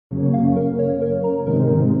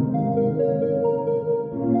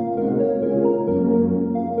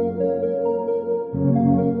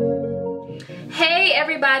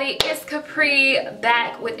everybody, it's Capri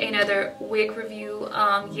back with another wig review.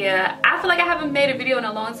 Yeah, I feel like I haven't made a video in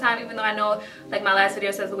a long time, even though I know like my last video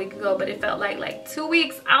says a week ago, but it felt like 2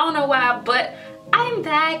 weeks. I don't know why, but I'm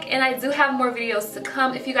back and I do have more videos to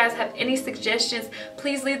come. If you guys have any suggestions,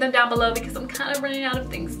 please leave them down below because I'm kind of running out of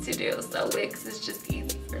things to do, so wigs is just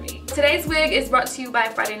easy for me. Today's wig is brought to you by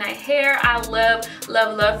Friday Night Hair. I love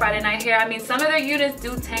Friday Night Hair. I mean, some of their units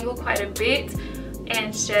do tangle quite a bit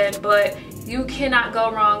and shed, but you cannot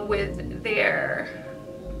go wrong with their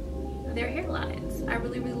hairlines. I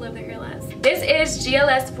really love their hairlines. This is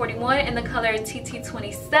GLS41 in the color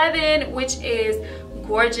TT27, which is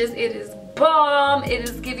gorgeous. It is bomb. It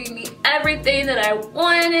is giving me everything that I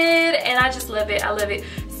wanted and I just love it. I love it.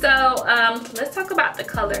 So let's talk about the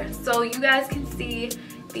color. So you guys can see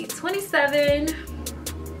the 27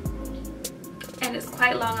 and it's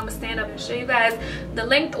quite long. I'm gonna stand up and show you guys the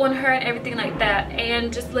length on her and everything like that,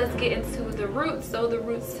 and just let's get into the roots. So the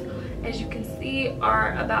roots, as you can see,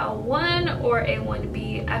 are about a 1 or a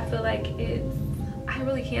 1B. I feel like I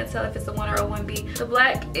really can't tell if it's a 1 or a 1B. The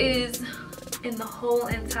black is in the whole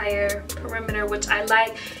entire perimeter, which I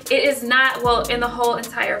like. It is not, well, in the whole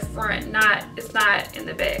entire front, it's not in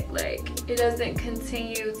the back. Like, it doesn't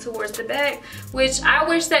continue towards the back, which I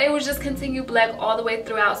wish that it would just continue black all the way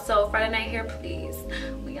throughout. So Friday Night Hair, please,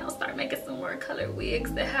 we gotta start making some more color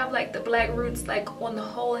wigs that have like the black roots like on the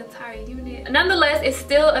whole entire unit. Nonetheless, it's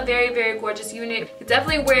still a very gorgeous unit. You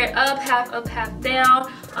definitely wear it up, half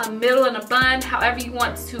down, a middle and a bun. However you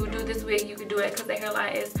want to do this wig, you can do it because the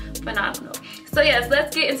hairline is phenomenal. So yes,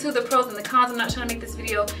 let's get into the pros and the cons. I'm not trying to make this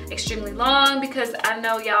video extremely long because I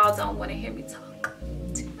know y'all don't want to hear me talk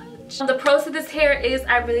too much. The pros to this hair is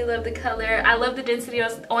I really love the color. I love the density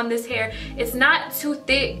on this hair. It's not too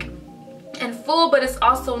thick and full, but it's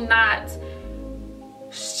also not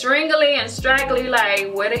stringly and straggly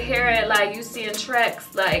like where the hair at, like you see in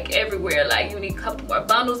tracks like everywhere. Like you need a couple more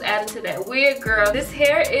bundles added to that wig, girl. This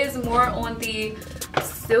hair is more on the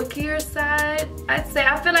silkier side, I'd say.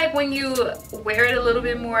 I feel like when you wear it a little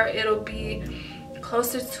bit more, it'll be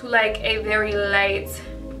closer to like a very light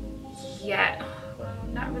well,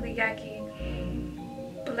 not really yaki,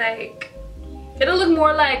 but like it'll look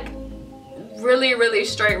more like really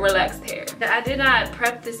straight relaxed hair. I did not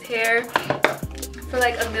prep this hair for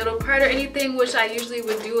like a middle part or anything, which I usually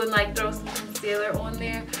would do, and like throw some concealer on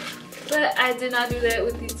there. But I did not do that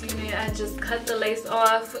with this unit. I just cut the lace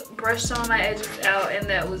off, brushed some of my edges out, and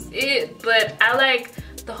that was it. But I like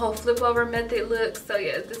the whole flip over method look. So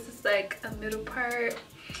yeah, this is like a middle part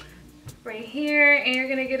right here. And you're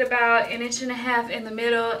gonna get about 1.5 inches in the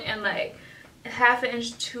middle and like 1/2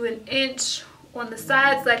 inch to 1 inch on the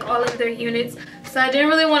sides, like all of their units. So I didn't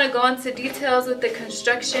really want to go into details with the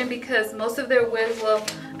construction because most of their wigs, well,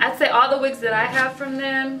 I'd say all the wigs that I have from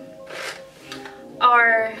them,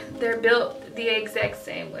 they're built the exact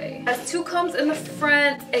same way. It has 2 combs in the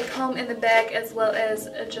front, a comb in the back, as well as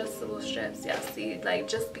adjustable straps. Y'all see, like,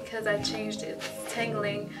 just because I changed it, it's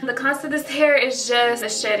tangling. The cons to this hair is just the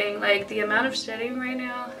shedding. Like, the amount of shedding right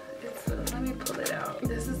now, let me pull it out.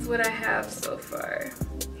 This is what I have so far.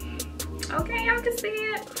 Okay, y'all can see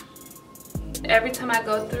it. Every time I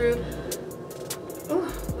go through,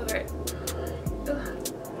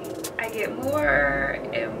 I get more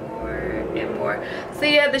and more and more. So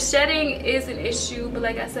yeah, the shedding is an issue, but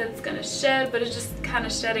like I said, it's gonna shed, but it's just kind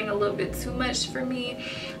of shedding a little bit too much for me.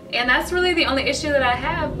 And that's really the only issue that I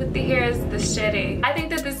have with the hair, is the shedding. I think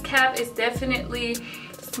that this cap is definitely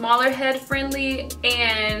smaller head friendly,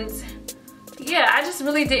 and yeah, I just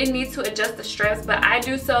really didn't need to adjust the straps, but I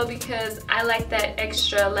do so because I like that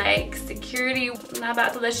extra like security. I'm not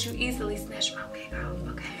about to let you easily snatch my wig off,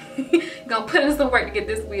 okay? Gonna put in some work to get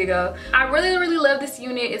this wig off. I really love this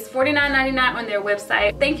unit. It's $49.99 on their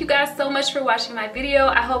website. Thank you guys so much for watching my video.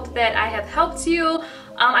 I hope that I have helped you.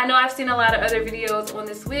 I know I've seen a lot of other videos on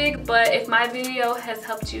this wig, but if my video has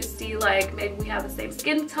helped you see like maybe we have the same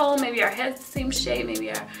skin tone, maybe our head's the same shape,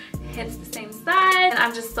 maybe our head's the same size, and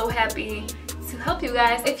I'm just so happy to help you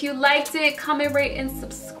guys. If you liked it, comment, rate, and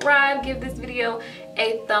subscribe. Give this video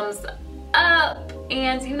a thumbs up.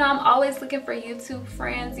 And you know, I'm always looking for YouTube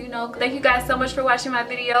friends, you know. Thank you guys so much for watching my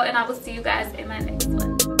video, and I will see you guys in my next one.